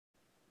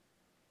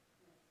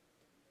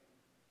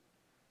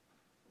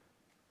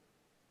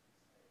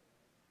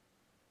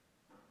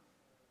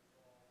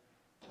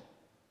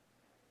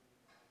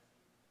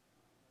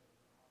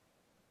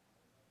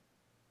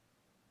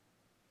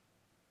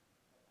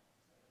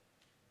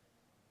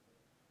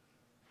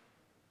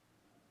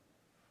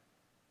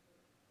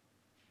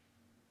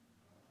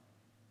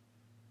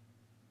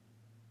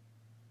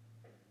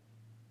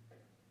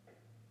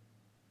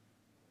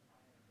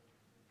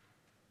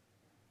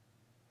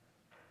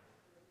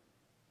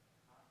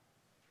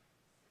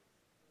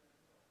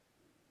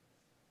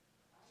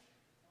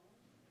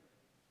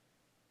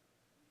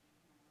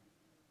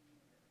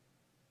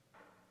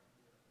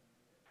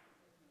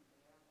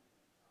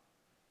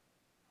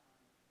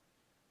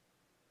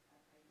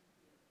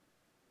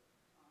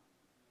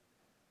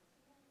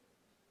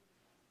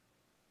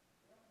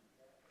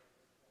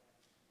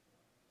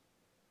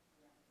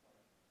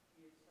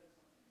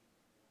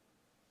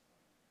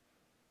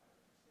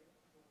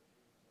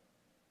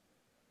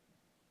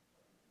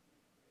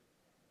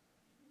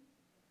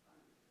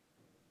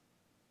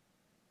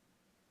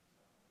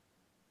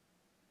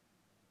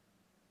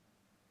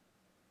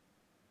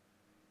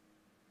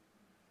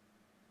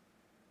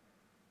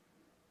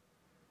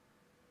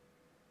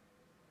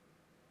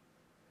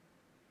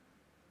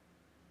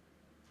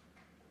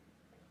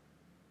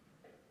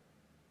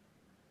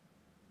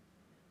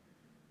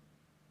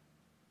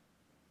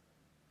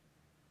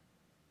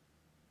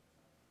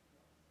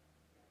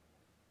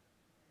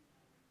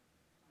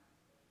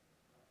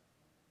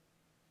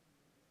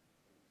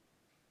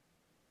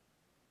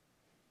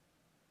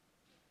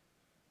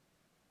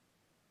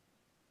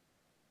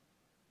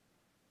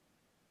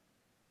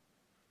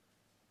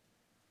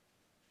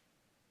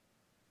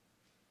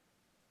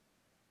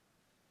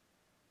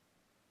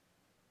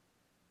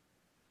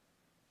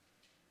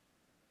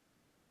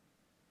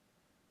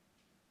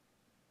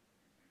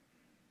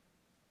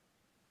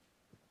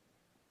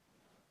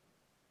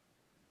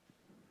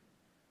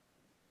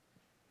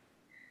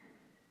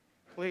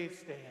Please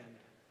stand.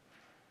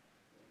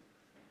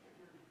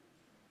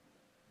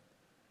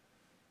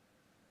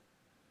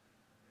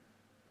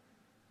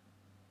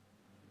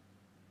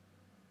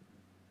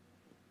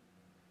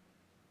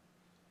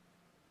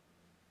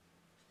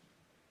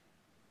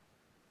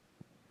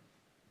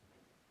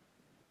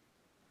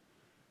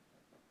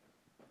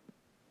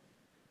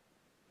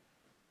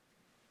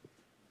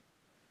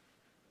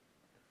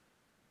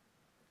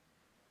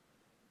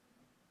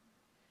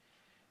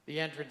 The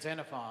entrance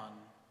antiphon.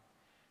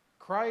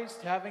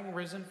 Christ, having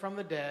risen from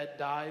the dead,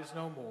 dies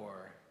no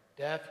more.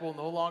 Death will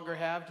no longer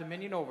have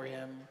dominion over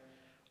him.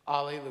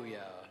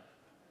 Alleluia.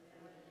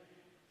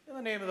 In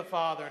the name of the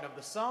Father, and of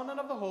the Son, and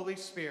of the Holy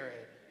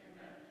Spirit.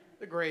 Amen.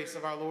 The grace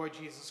of our Lord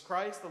Jesus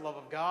Christ, the love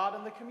of God,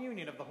 and the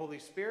communion of the Holy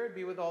Spirit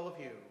be with all of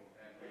you.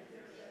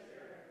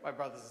 My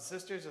brothers and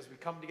sisters, as we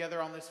come together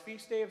on this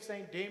feast day of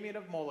St. Damien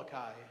of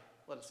Molokai,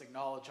 let us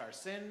acknowledge our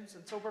sins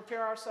and so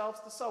prepare ourselves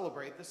to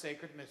celebrate the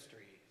sacred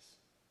mysteries.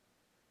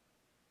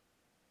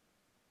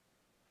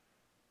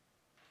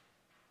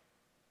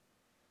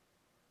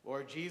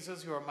 Lord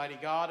Jesus, you are mighty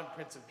God and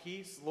Prince of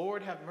Peace,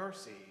 Lord, have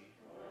mercy.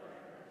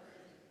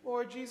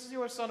 Lord Jesus,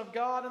 you are Son of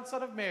God and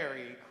Son of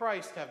Mary,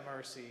 Christ, have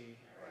mercy.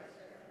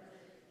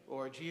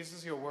 Lord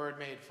Jesus, your word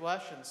made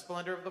flesh and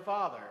splendor of the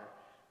Father,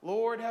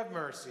 Lord, have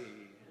mercy.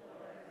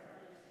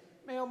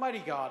 May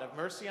Almighty God have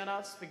mercy on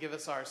us, forgive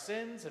us our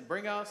sins, and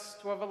bring us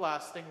to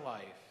everlasting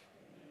life.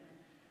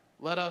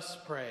 Let us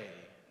pray.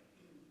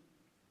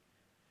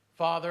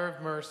 Father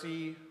of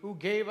mercy, who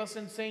gave us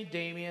in St.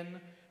 Damien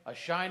a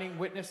shining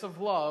witness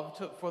of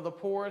love for the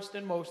poorest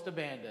and most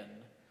abandoned,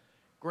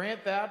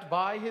 grant that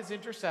by his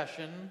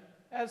intercession,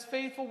 as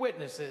faithful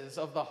witnesses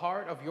of the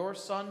heart of your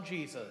Son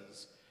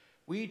Jesus,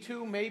 we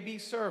too may be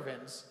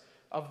servants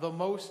of the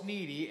most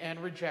needy and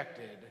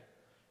rejected.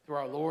 Through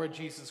our Lord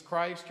Jesus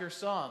Christ, your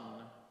Son,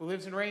 who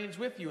lives and reigns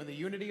with you in the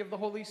unity of the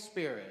Holy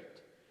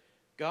Spirit,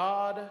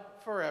 God,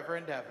 forever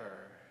and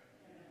ever.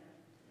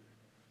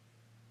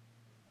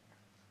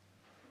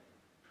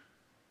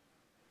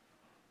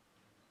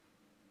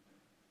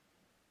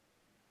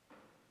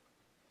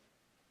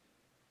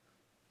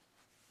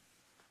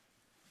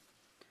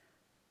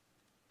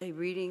 A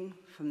reading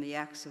from the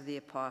Acts of the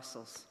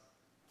Apostles.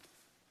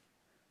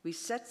 We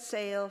set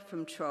sail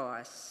from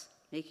Troas,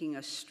 making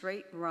a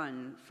straight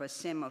run for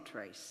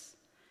Samothrace,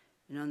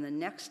 and on the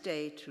next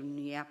day to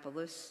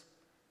Neapolis,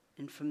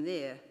 and from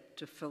there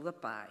to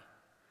Philippi,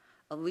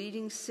 a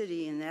leading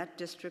city in that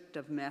district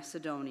of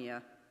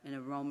Macedonia and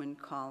a Roman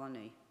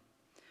colony.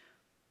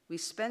 We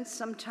spent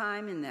some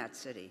time in that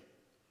city.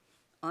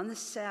 On the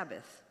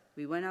Sabbath,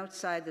 we went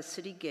outside the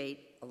city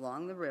gate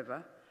along the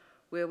river,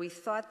 where we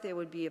thought there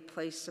would be a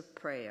place of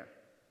prayer.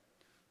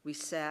 We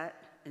sat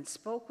and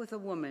spoke with a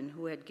woman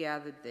who had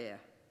gathered there.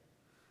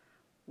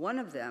 One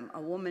of them,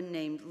 a woman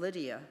named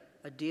Lydia,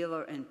 a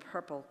dealer in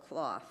purple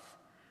cloth,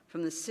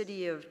 from the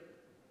city of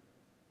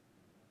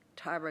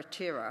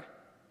Thyatira,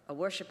 a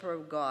worshiper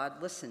of God,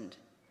 listened,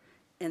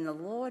 and the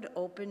Lord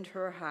opened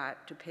her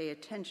heart to pay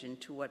attention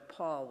to what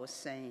Paul was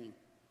saying.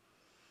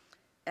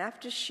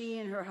 After she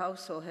and her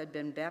household had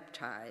been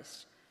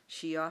baptized,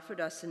 she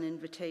offered us an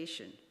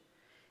invitation.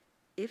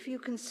 If you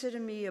consider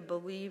me a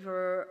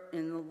believer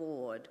in the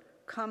Lord,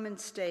 come and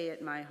stay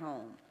at my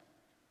home.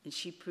 And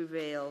she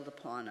prevailed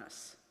upon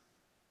us.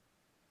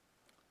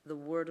 The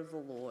word of the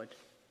Lord.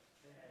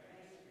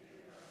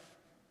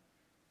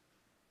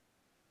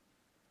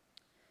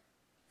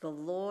 The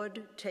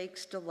Lord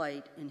takes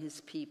delight in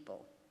his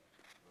people.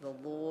 The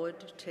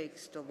Lord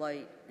takes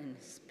delight in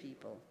his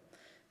people.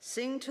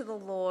 Sing to the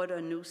Lord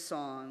a new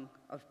song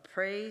of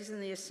praise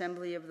in the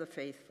assembly of the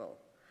faithful.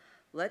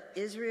 Let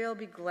Israel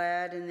be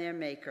glad in their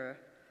Maker.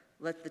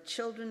 Let the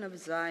children of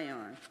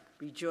Zion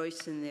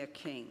rejoice in their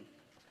King.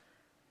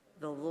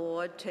 The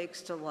Lord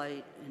takes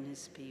delight in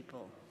his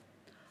people.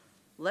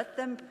 Let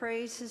them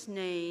praise his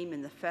name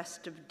in the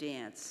festive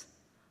dance.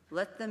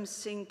 Let them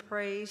sing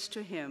praise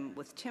to him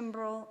with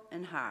timbrel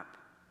and harp.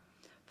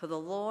 For the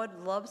Lord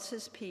loves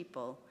his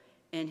people,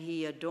 and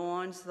he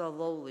adorns the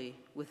lowly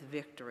with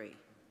victory.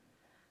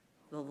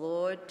 The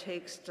Lord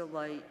takes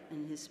delight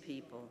in his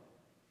people.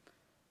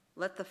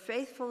 Let the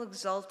faithful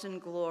exult in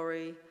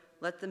glory.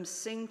 Let them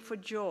sing for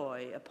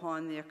joy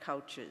upon their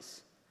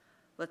couches.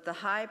 Let the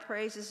high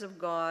praises of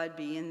God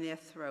be in their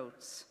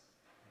throats.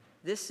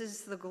 This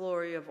is the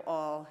glory of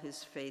all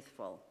his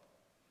faithful.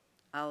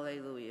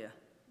 Alleluia.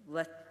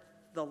 Let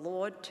the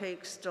Lord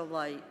takes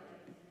delight.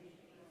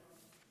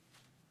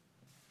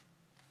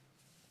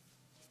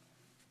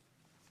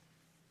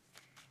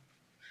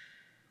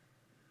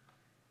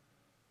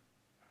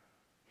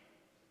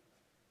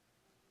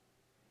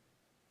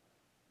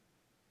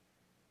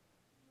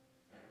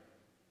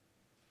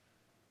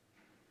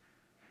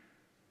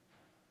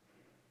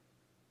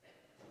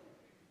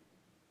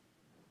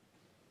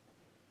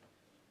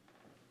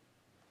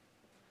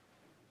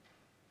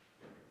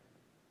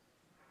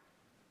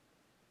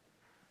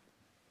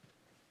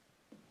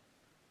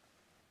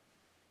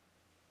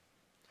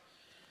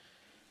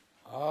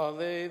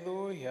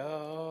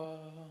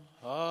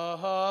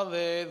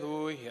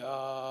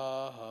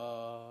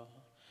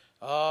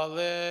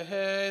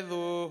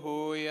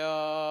 Alleluia.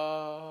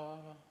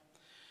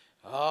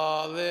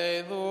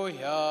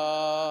 Alleluia.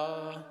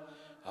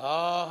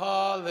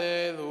 Alleluia.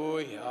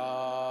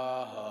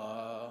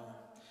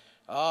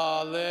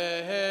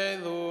 Alleluia.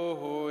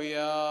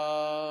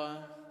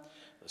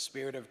 The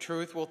Spirit of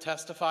truth will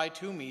testify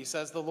to me,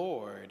 says the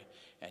Lord,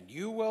 and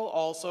you will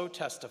also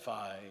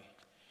testify.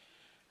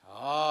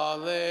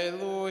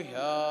 Alleluia.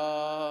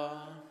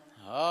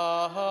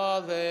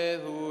 Alleluia.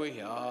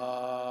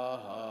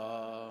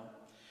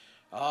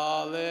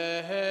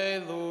 Alleluia.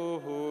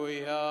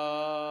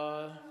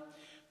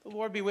 The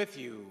Lord be with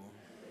you.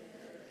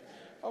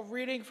 A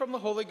reading from the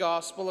Holy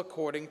Gospel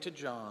according to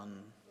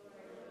John.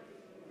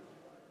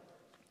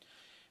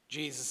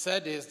 Jesus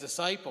said to his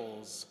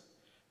disciples,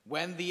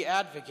 "When the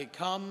Advocate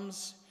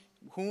comes,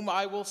 whom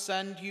I will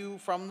send you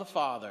from the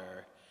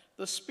Father,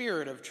 the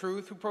Spirit of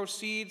truth who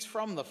proceeds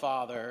from the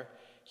Father,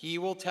 he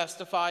will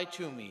testify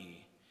to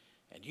me.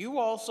 And you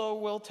also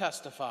will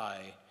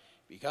testify,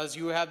 because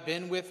you have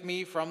been with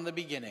me from the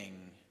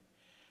beginning.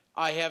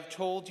 I have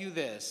told you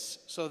this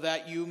so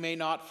that you may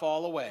not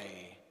fall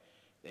away.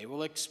 They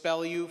will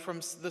expel you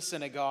from the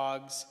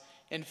synagogues.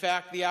 In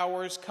fact, the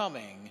hour is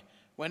coming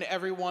when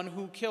everyone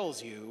who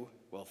kills you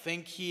will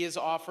think he is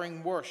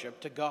offering worship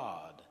to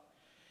God.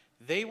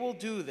 They will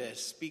do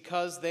this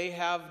because they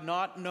have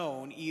not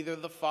known either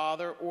the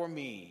Father or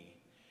me.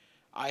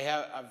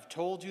 I've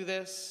told you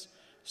this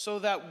so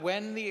that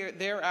when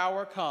their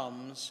hour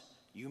comes,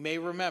 you may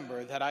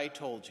remember that I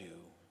told you."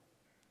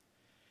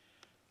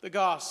 The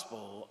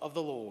Gospel of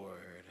the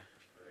Lord.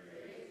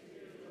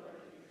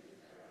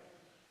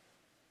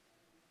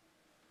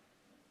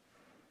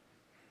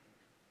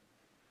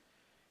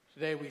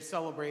 Today we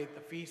celebrate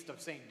the feast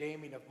of St.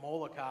 Damien of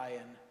Molokai,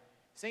 and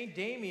St.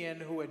 Damien,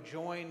 who had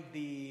joined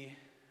the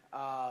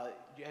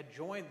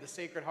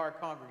Sacred Heart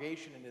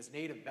congregation in his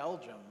native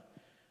Belgium,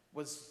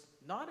 was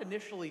not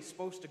initially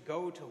supposed to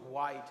go to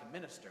Hawaii to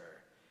minister.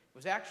 It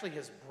was actually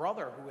his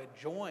brother who had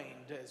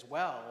joined as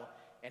well,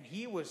 and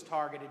he was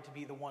targeted to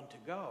be the one to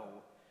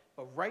go.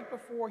 But right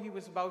before he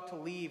was about to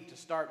leave to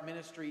start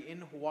ministry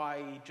in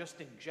Hawaii, just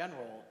in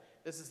general,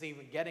 this isn't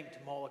even getting to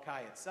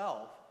Molokai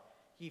itself,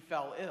 he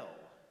fell ill.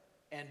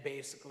 And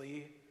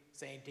basically,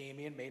 St.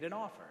 Damien made an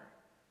offer.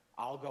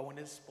 I'll go in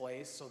his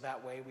place so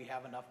that way we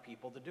have enough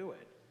people to do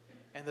it.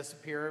 And the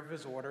superior of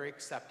his order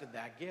accepted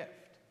that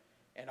gift.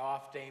 And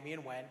off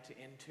Damien went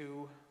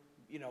into,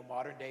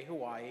 modern-day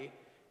Hawaii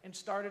and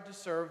started to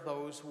serve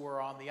those who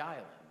were on the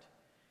island.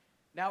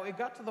 Now, it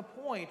got to the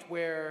point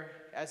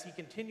where, as he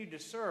continued to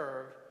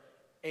serve,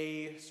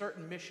 a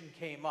certain mission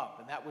came up,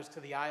 and that was to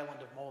the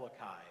island of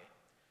Molokai,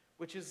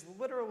 which is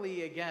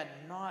literally, again,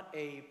 not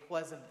a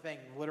pleasant thing,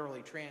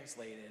 literally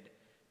translated,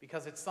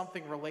 because it's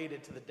something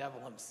related to the devil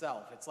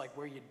himself. It's like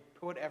where you'd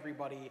put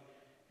everybody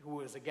who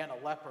was, again, a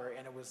leper,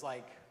 and it was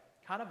like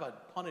kind of a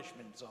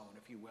punishment zone,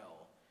 if you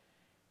will.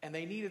 And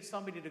they needed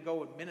somebody to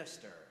go and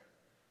minister.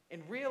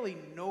 And really,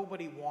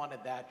 nobody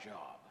wanted that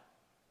job.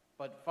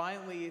 But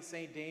finally,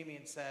 St.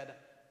 Damien said,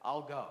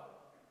 I'll go,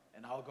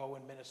 and I'll go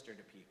and minister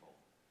to people.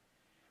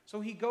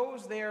 So he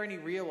goes there, and he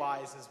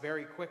realizes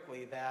very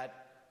quickly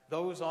that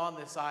those on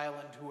this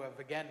island who have,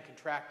 again,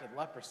 contracted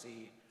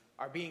leprosy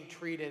are being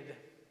treated,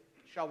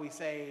 shall we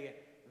say,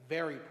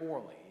 very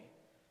poorly.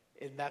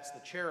 And that's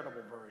the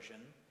charitable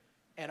version.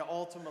 And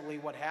ultimately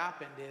what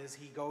happened is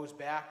he goes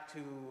back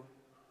to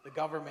the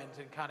government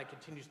and kind of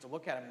continues to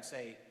look at him and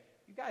say,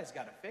 you guys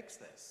got to fix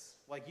this.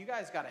 Like, you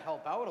guys got to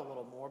help out a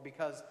little more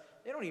because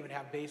they don't even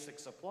have basic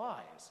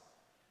supplies.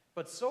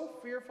 But so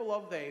fearful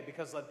of they,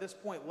 because at this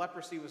point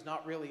leprosy was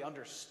not really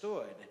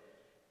understood,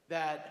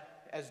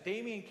 that as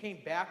Damien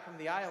came back from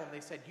the island,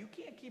 they said, you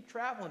can't keep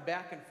traveling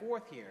back and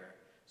forth here.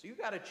 So you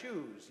got to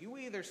choose. You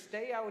either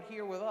stay out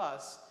here with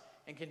us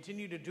and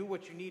continue to do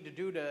what you need to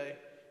do to,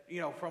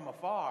 from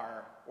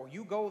afar, or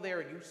you go there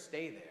and you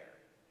stay there.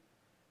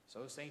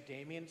 So St.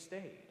 Damien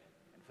stayed.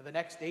 And for the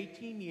next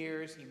 18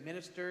 years, he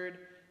ministered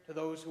to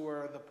those who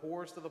were the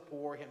poorest of the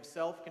poor,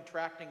 himself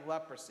contracting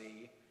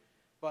leprosy.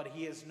 But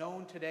he is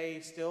known today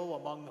still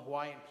among the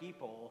Hawaiian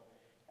people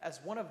as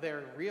one of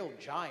their real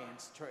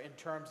giants in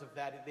terms of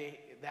that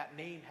that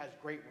name has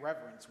great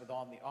reverence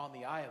on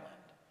the island,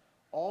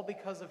 all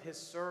because of his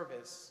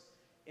service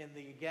in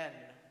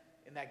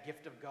that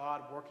gift of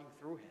God working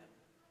through him.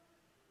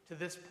 To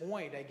this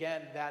point,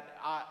 again, that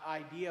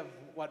idea of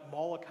what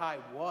Molokai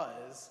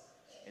was,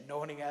 and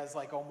known as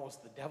like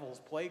almost the devil's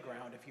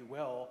playground, if you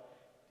will,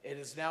 it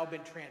has now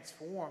been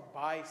transformed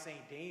by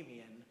St.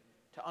 Damien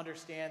to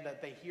understand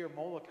that they hear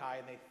Molokai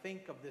and they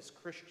think of this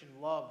Christian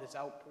love, this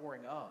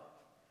outpouring of.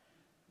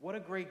 What a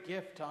great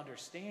gift to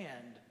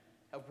understand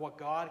of what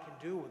God can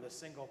do with a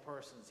single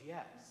person's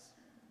yes.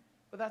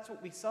 But that's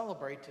what we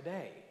celebrate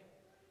today,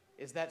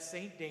 is that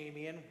St.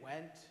 Damien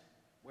went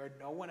where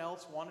no one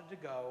else wanted to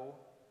go,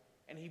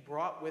 and he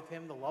brought with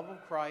him the love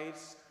of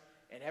Christ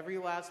and every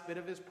last bit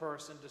of his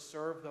person to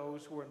serve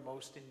those who were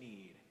most in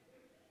need.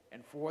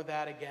 And for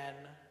that, again,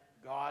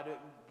 God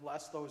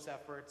blessed those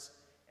efforts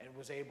and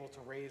was able to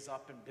raise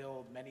up and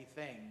build many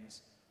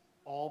things,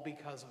 all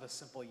because of a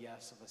simple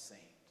yes of a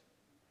saint.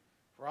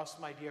 For us,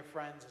 my dear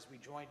friends, as we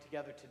join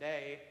together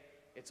today,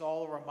 it's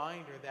all a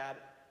reminder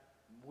that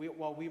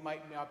while we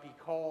might not be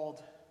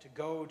called to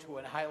go to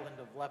an island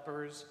of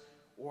lepers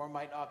or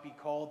might not be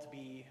called to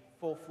be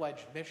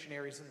full-fledged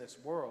missionaries in this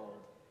world,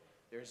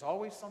 there's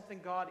always something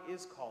God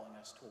is calling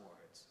us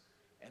towards,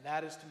 and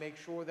that is to make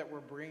sure that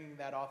we're bringing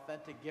that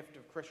authentic gift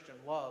of Christian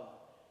love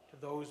to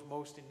those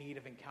most in need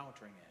of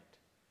encountering it.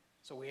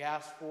 So we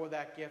ask for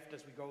that gift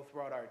as we go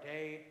throughout our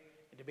day,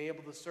 and to be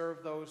able to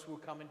serve those who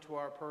come into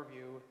our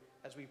purview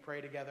as we pray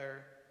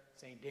together.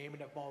 St.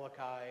 Damien of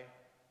Molokai,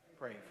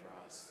 pray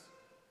for us.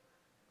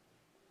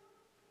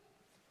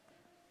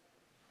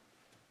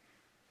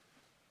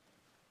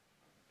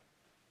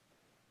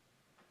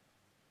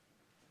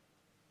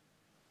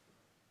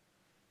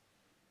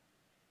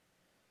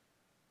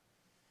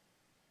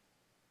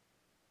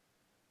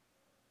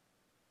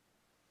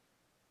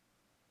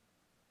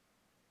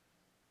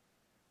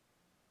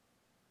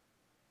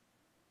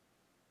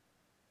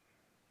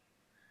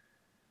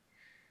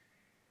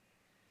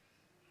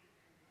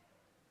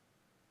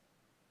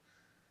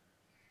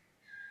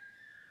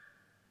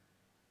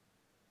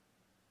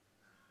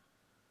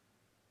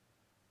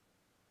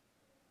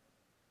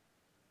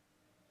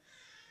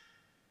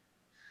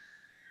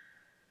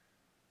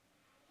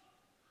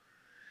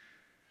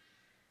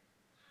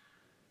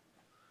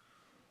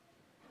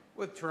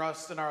 With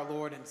trust in our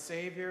Lord and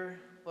Savior,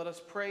 let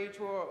us pray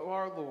to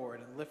our Lord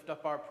and lift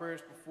up our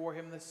prayers before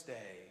him this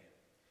day.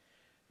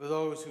 For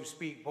those who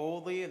speak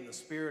boldly in the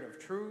spirit of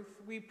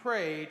truth, we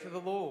pray to the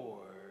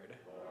Lord.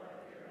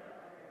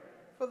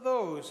 For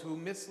those who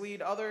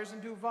mislead others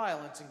and do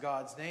violence in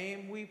God's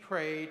name, we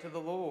pray to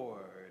the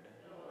Lord.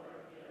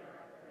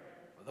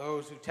 For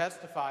those who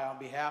testify on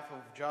behalf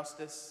of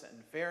justice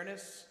and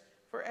fairness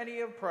for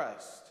any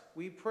oppressed,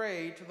 we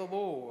pray to the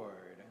Lord.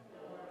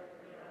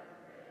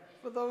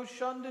 For those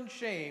shunned and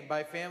shamed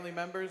by family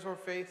members or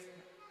faith,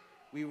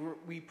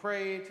 we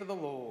pray to the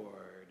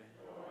Lord.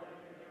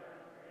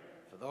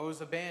 For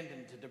those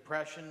abandoned to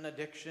depression,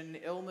 addiction,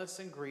 illness,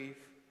 and grief,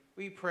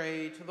 we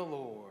pray to the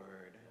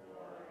Lord.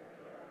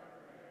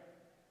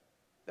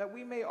 That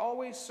we may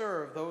always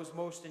serve those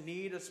most in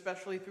need,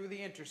 especially through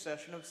the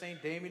intercession of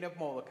St. Damien of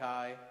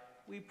Molokai,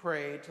 we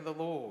pray to the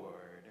Lord.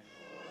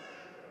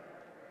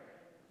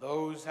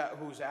 Those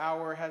whose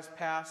hour has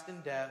passed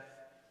in death,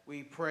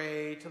 we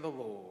pray to the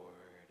Lord.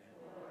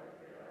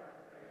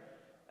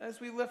 As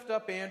we lift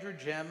up Andrew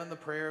Jem in the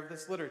prayer of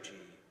this liturgy,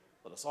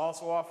 let us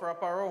also offer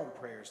up our own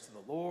prayers to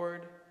the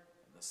Lord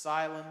in the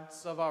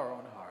silence of our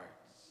own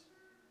hearts.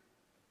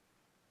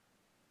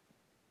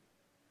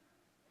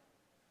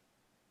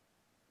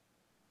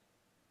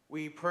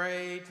 We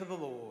pray to the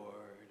Lord.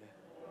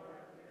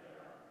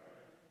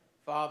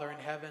 Father in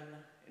heaven,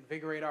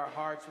 invigorate our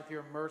hearts with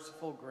your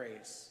merciful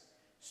grace.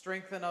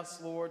 Strengthen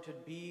us, Lord, to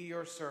be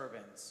your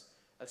servants,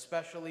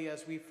 especially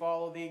as we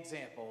follow the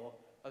example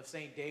of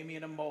St.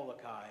 Damien of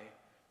Molokai,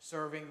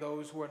 serving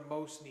those who are in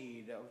most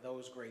need of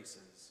those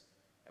graces.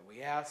 And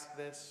we ask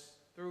this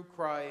through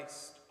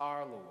Christ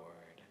our Lord.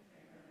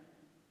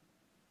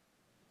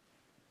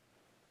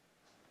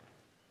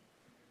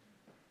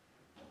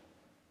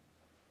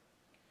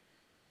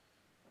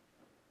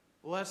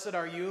 Blessed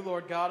are you,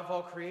 Lord God of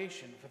all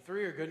creation, for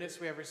through your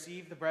goodness we have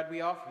received the bread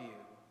we offer you.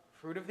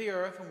 Fruit of the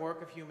earth and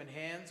work of human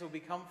hands will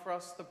become for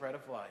us the bread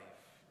of life.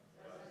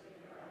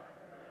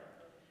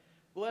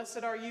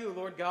 Blessed are you,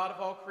 Lord God of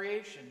all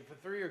creation, for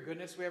through your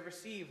goodness we have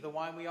received the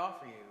wine we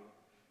offer you.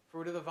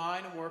 Fruit of the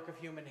vine and work of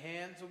human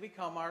hands will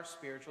become our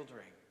spiritual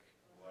drink.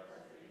 Humble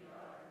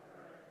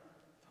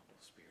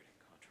spirit and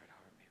contrite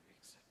heart may be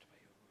accepted by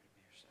your Lord, and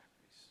may your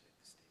sacrifice at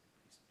this day be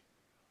pleasing to you.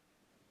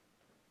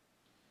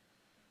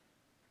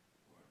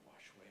 Lord,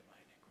 wash away my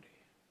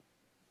iniquity.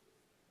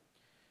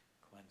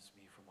 Cleanse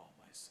me from all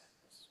my sins.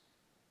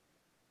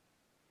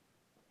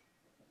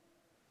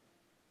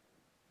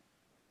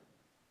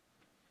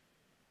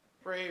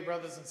 Pray,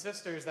 brothers and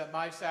sisters, that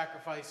my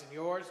sacrifice and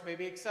yours may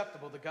be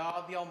acceptable to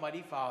God, the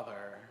Almighty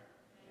Father.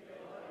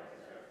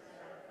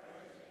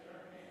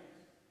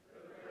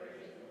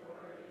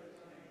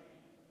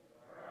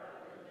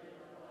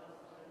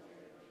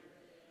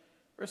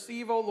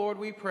 Receive, O Lord,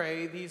 we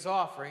pray, these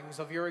offerings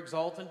of your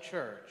exultant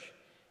church,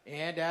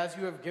 and as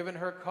you have given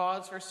her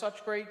cause for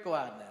such great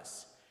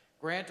gladness,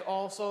 grant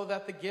also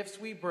that the gifts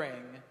we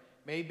bring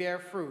may bear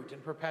fruit in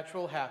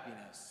perpetual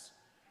happiness.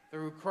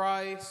 Through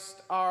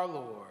Christ our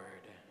Lord.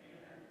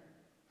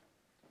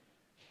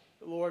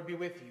 The Lord be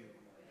with you.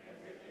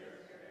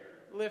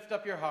 Lift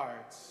up your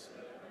hearts.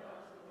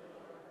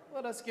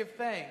 Let us give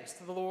thanks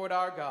to the Lord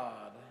our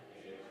God.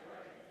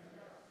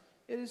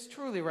 It is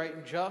truly right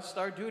and just,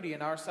 our duty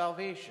and our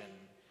salvation,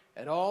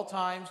 at all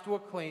times to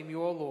acclaim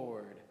you, O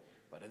Lord,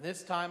 but in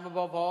this time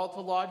above all to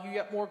laud you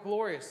yet more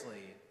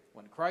gloriously,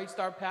 when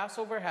Christ our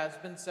Passover has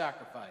been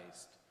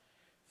sacrificed.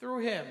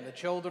 Through him the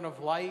children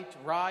of light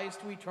rise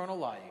to eternal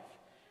life,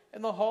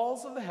 and the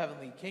halls of the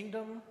heavenly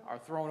kingdom are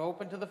thrown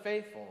open to the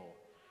faithful.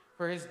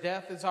 For his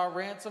death is our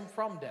ransom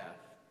from death,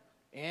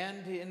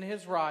 and in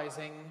his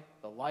rising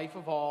the life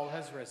of all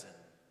has risen.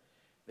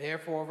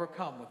 Therefore,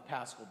 overcome with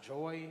paschal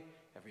joy,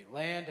 Every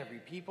land, every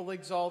people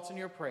exalts in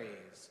your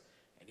praise,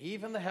 and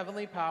even the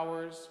heavenly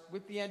powers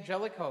with the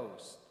angelic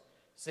host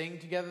sing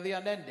together the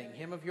unending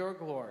hymn of your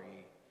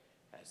glory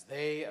as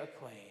they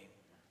acclaim.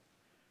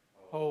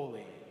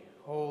 Holy,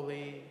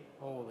 holy,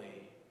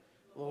 holy,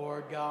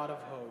 Lord God of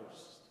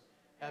hosts,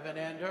 heaven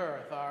and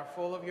earth are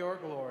full of your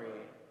glory.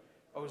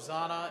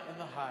 Hosanna in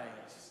the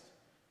highest.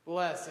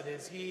 Blessed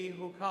is he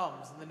who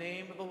comes in the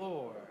name of the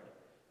Lord.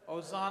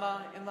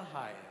 Hosanna in the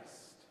highest.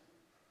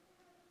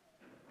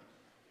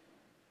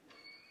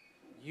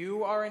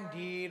 You are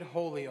indeed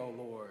holy, O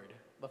Lord,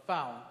 the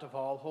fount of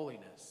all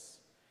holiness.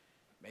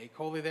 Make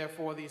holy,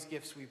 therefore, these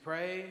gifts, we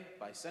pray,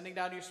 by sending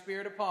down your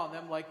Spirit upon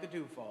them like the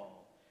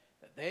dewfall,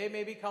 that they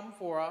may become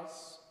for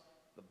us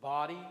the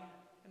body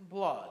and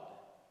blood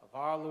of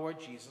our Lord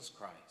Jesus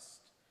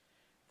Christ.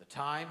 The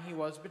time he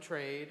was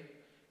betrayed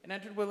and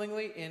entered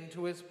willingly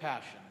into his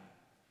passion,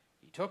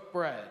 he took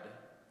bread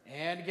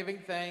and, giving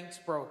thanks,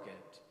 broke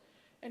it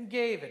and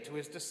gave it to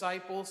his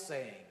disciples,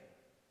 saying,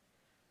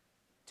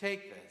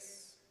 "Take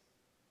this,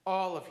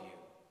 all of you,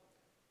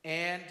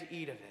 and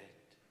eat of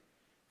it,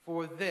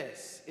 for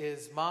this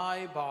is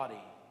my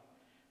body,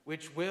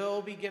 which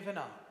will be given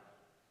up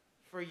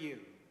for you."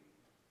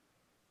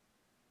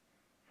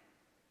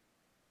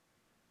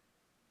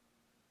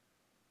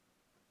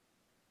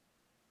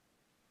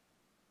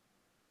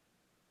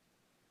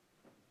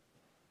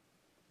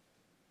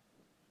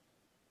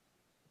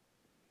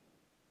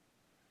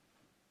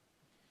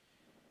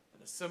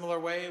 In a similar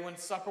way, when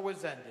supper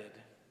was ended,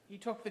 he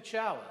took the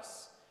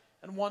chalice,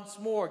 and once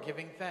more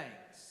giving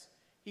thanks,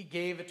 he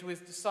gave it to his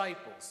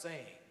disciples,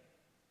 saying,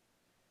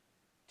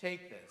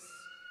 "Take this,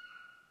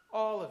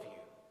 all of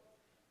you,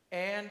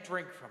 and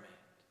drink from it,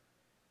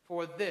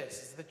 for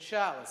this is the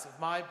chalice of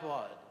my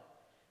blood,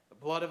 the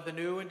blood of the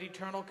new and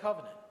eternal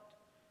covenant,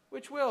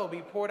 which will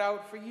be poured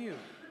out for you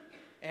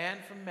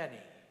and for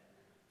many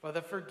for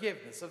the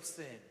forgiveness of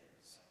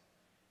sins.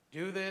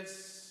 Do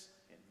this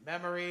in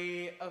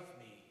memory of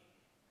me."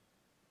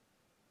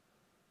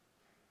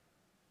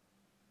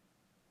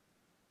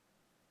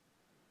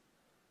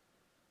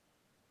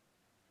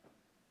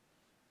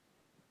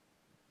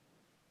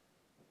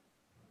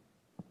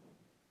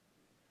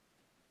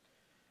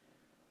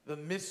 The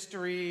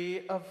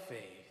mystery of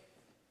faith.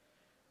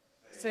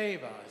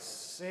 Save us,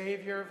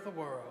 Savior of the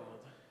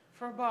world,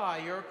 for by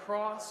your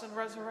cross and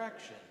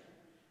resurrection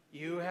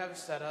you have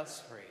set us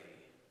free.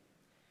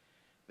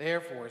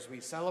 Therefore, as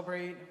we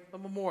celebrate the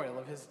memorial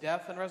of his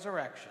death and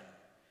resurrection,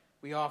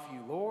 we offer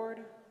you,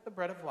 Lord, the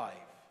bread of life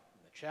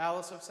and the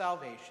chalice of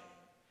salvation,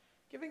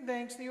 giving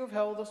thanks that you have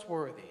held us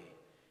worthy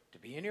to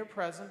be in your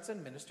presence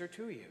and minister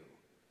to you.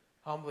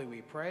 Humbly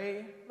we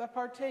pray that,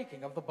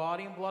 partaking of the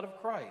body and blood of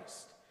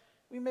Christ,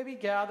 we may be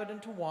gathered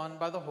into one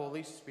by the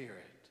Holy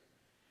Spirit.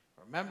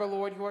 Remember,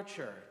 Lord, your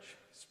church,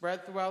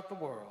 spread throughout the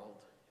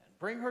world, and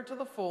bring her to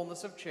the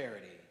fullness of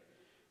charity,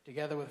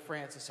 together with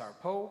Francis our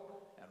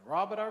Pope, and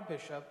Robert our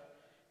Bishop,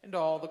 and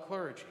all the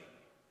clergy.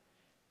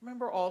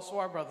 Remember also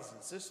our brothers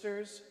and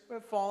sisters who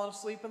have fallen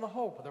asleep in the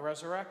hope of the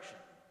resurrection,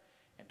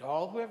 and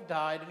all who have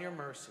died in your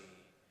mercy.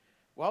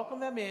 Welcome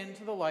them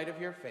into the light of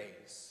your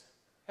face.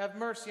 Have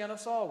mercy on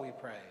us all, we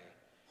pray,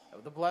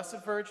 of the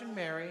Blessed Virgin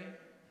Mary,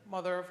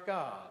 Mother of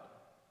God,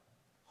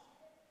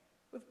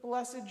 with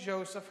blessed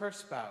Joseph, her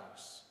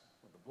spouse,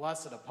 with the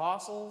blessed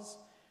apostles,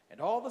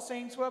 and all the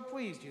saints who have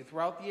pleased you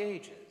throughout the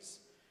ages,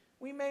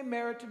 we may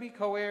merit to be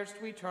co-heirs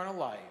to eternal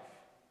life,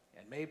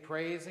 and may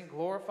praise and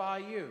glorify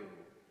you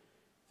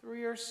through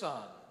your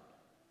Son,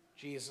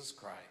 Jesus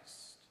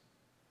Christ.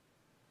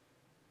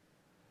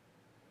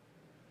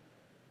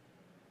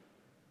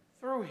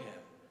 Through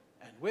him,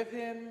 and with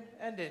him,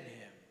 and in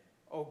him,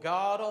 O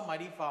God,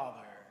 Almighty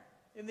Father,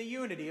 in the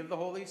unity of the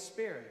Holy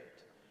Spirit,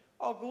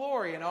 all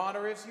glory and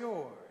honor is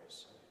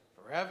yours,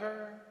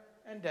 forever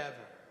and ever.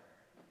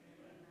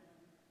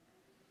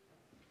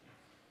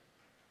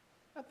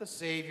 At the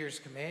Savior's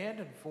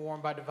command,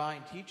 informed by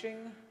divine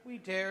teaching, we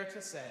dare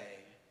to say,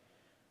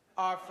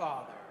 Our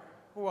Father,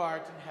 who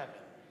art in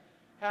heaven,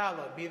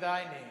 hallowed be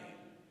thy name.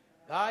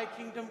 Thy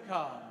kingdom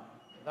come,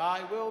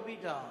 thy will be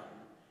done,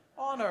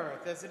 on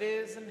earth as it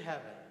is in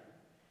heaven.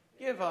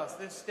 Give us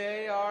this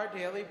day our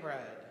daily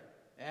bread,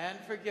 and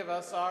forgive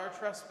us our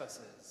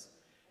trespasses,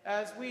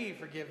 as we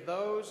forgive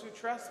those who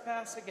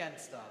trespass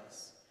against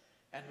us.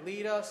 And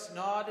lead us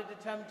not into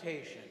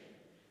temptation,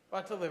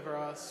 but deliver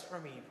us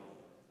from evil.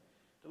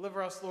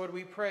 Deliver us, Lord,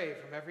 we pray,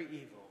 from every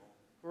evil.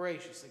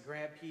 Graciously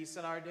grant peace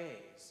in our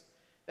days,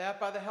 that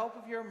by the help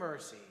of your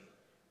mercy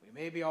we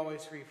may be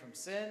always free from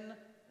sin and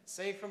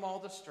safe from all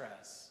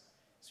distress,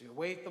 as we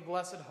await the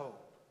blessed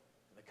hope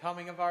and the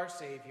coming of our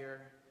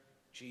Savior,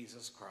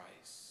 Jesus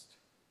Christ.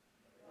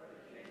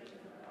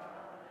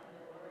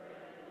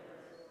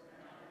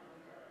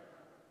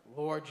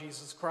 Lord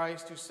Jesus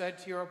Christ, who said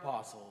to your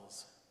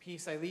apostles,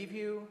 Peace I leave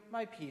you,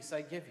 my peace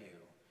I give you.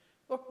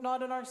 Look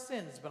not on our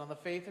sins, but on the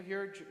faith of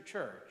your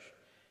church,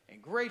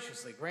 and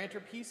graciously grant her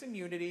peace and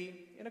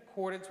unity in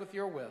accordance with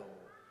your will,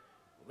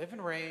 who live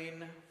and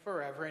reign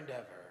forever and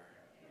ever.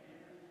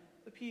 Amen.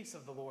 The peace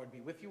of the Lord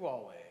be with you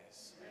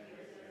always.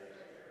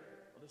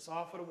 Let's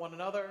offer to one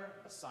another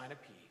a sign of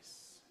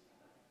peace.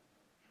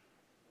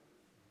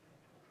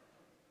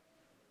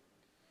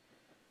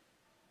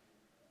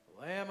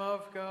 Lamb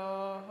of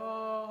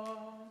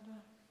God,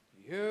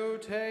 you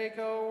take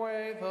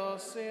away the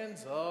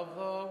sins of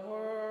the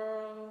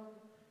world.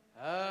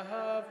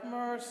 Have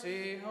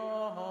mercy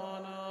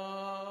on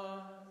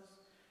us.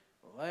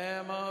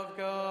 Lamb of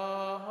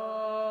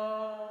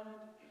God,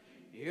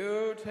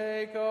 you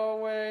take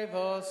away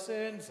the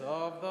sins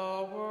of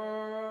the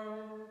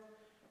world.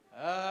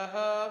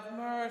 Have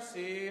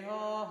mercy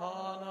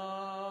on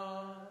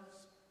us.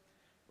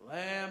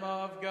 Lamb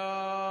of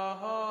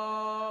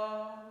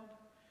God,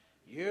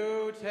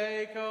 you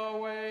take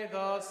away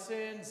the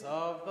sins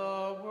of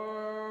the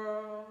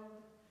world.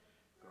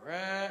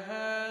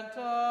 Grant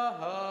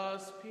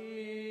us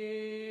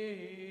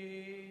peace.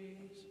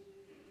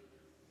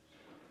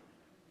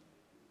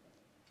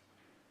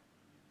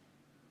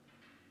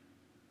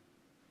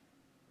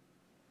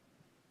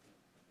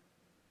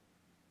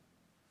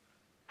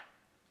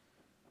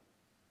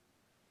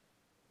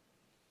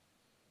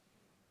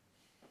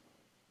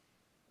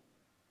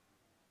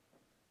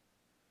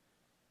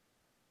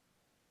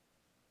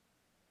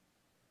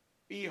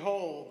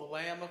 Behold the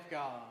Lamb of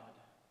God.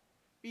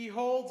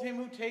 Behold him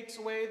who takes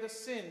away the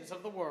sins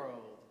of the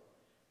world.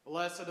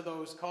 Blessed are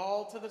those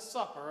called to the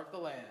supper of the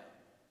Lamb.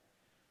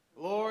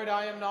 Lord,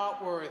 I am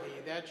not worthy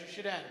that you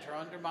should enter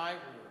under my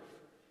roof,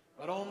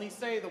 but only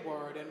say the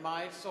word, and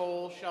my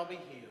soul shall be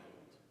healed.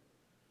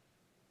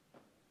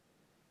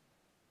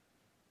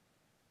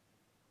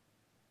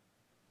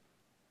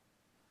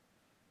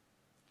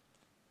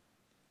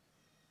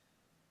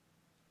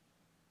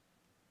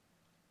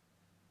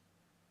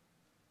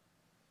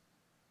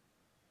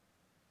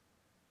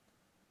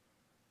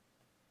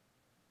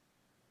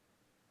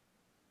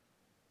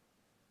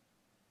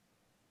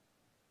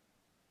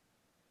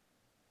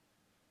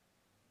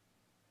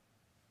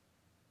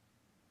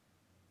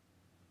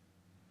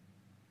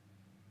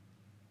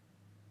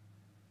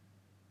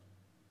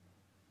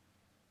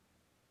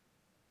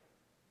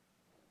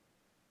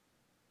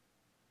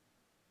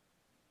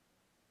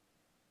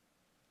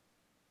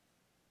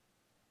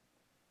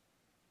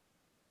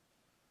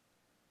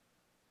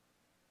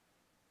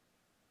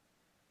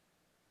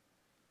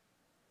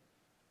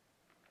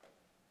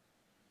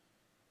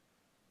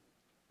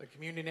 The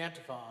communion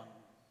antiphon.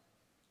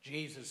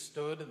 Jesus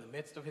stood in the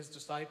midst of his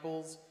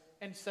disciples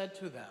and said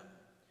to them,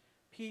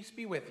 "Peace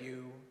be with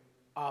you.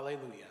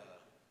 Alleluia."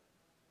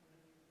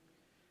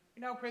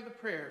 We now pray the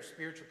prayer of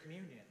spiritual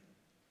communion.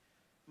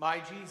 My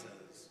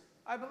Jesus,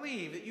 I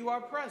believe that you are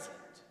present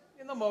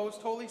in the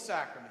most holy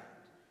sacrament.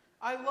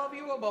 I love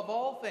you above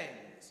all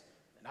things,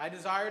 and I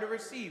desire to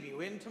receive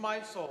you into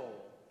my soul.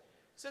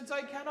 Since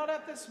I cannot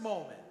at this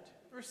moment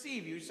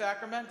receive you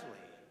sacramentally,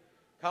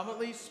 come at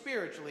least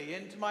spiritually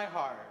into my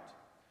heart.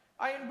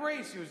 I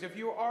embrace you as if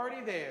you were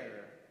already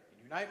there,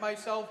 and unite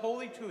myself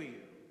wholly to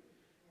you.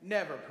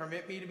 Never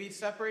permit me to be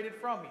separated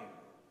from you.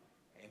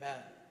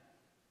 Amen.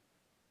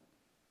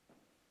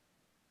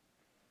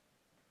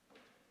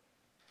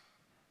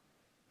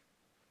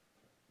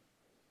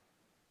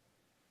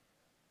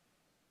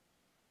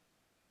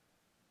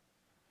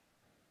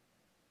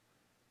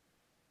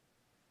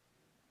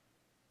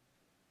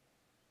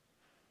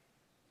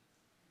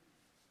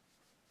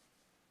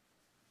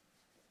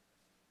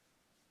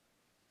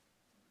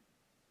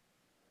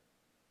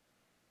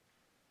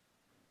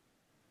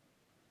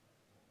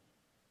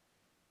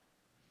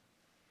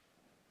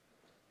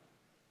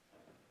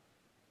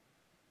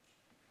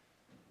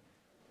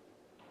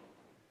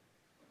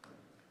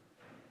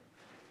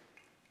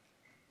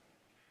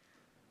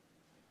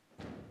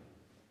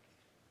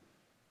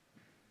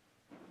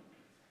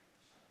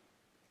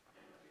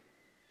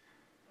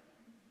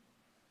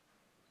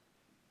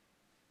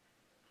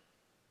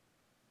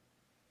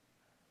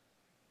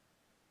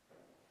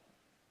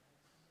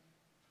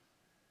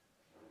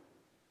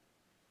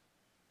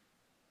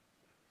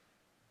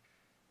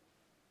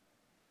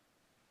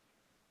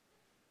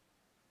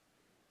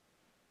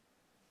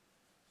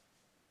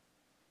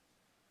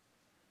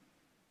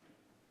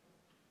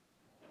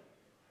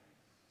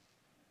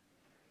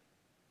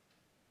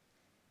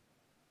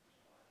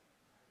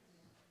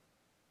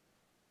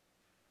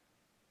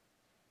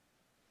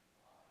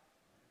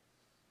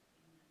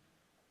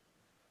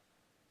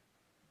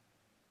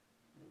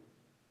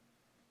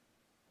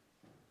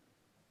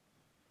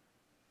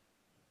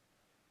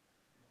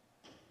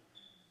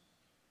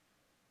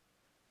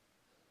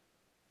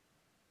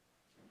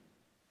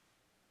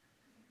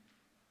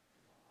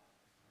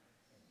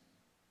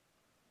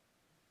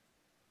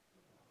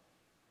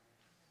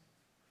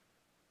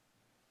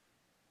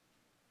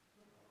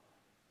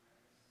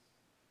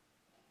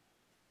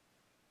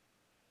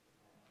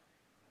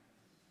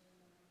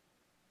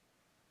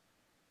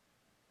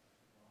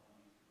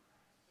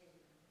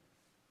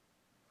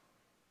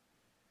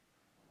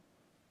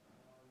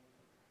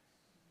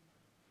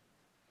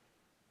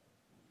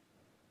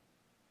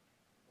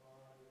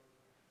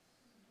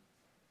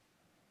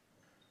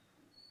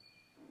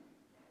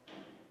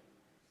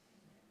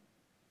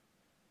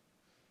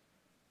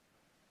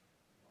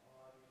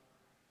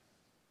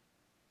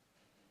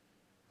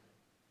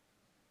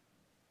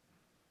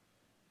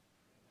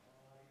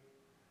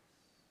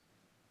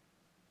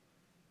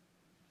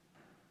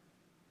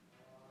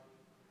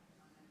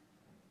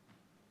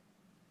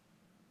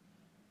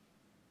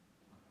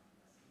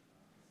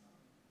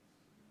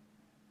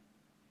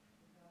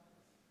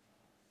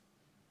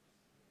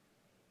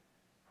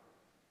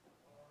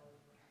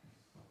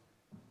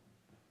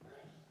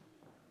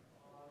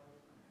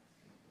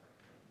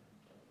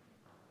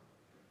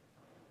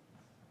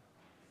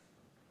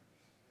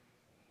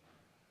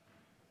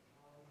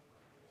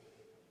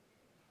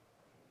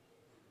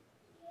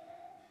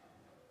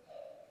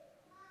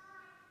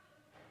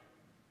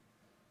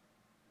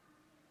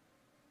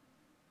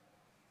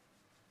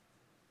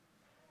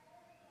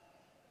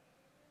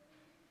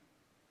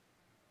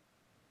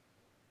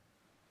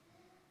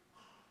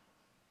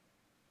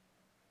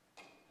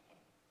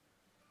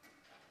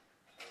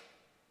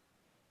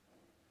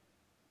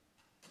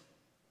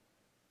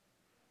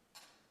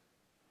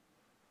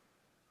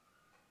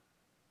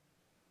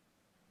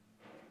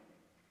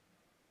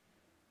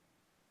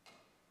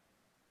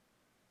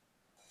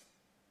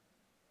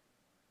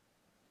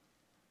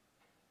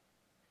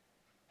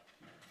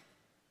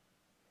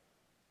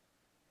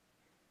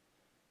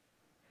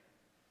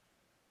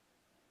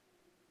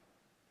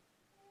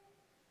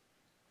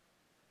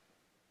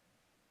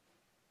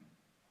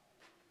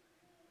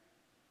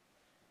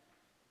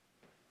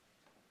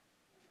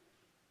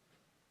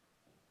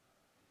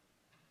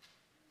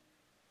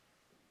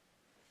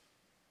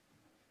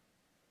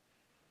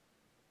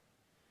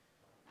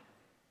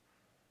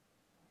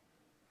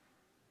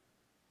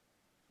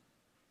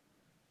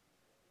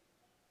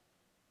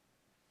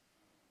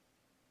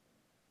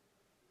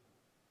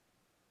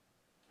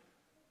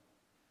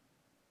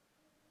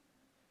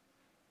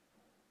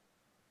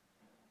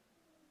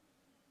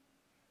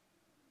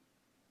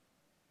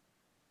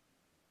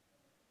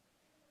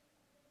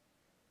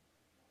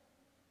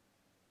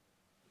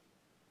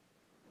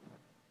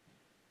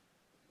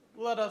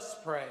 Let us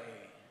pray.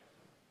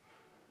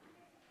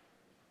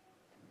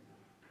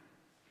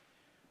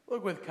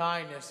 Look with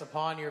kindness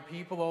upon your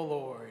people, O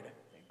Lord,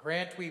 and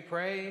grant, we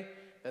pray,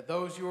 that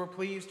those you are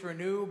pleased to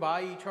renew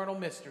by eternal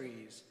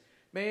mysteries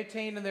may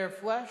attain in their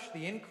flesh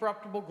the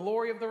incorruptible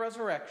glory of the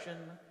resurrection,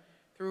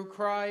 through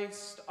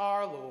Christ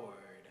our Lord.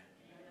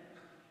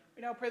 Amen.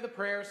 We now pray the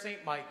prayer of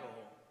St. Michael.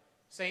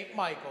 St.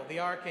 Michael,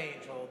 the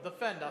archangel,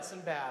 defend us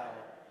in battle.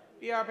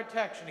 Be our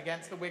protection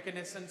against the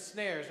wickedness and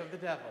snares of the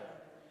devil.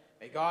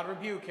 May God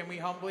rebuke him, we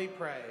humbly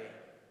pray.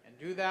 And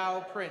do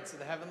thou, Prince of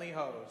the heavenly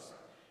host,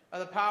 by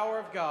the power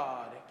of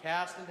God,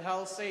 cast into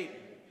hell Satan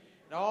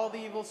and all the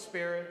evil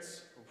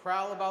spirits who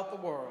prowl about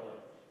the world,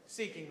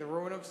 seeking the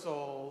ruin of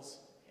souls.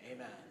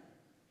 Amen.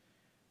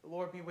 The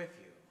Lord be with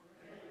you.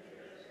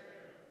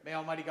 May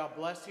Almighty God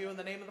bless you in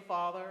the name of the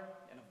Father,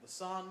 and of the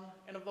Son,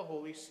 and of the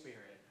Holy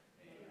Spirit.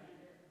 Amen.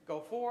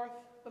 Go forth,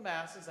 the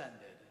Mass is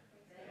ended.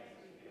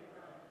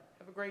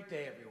 Have a great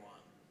day, everyone.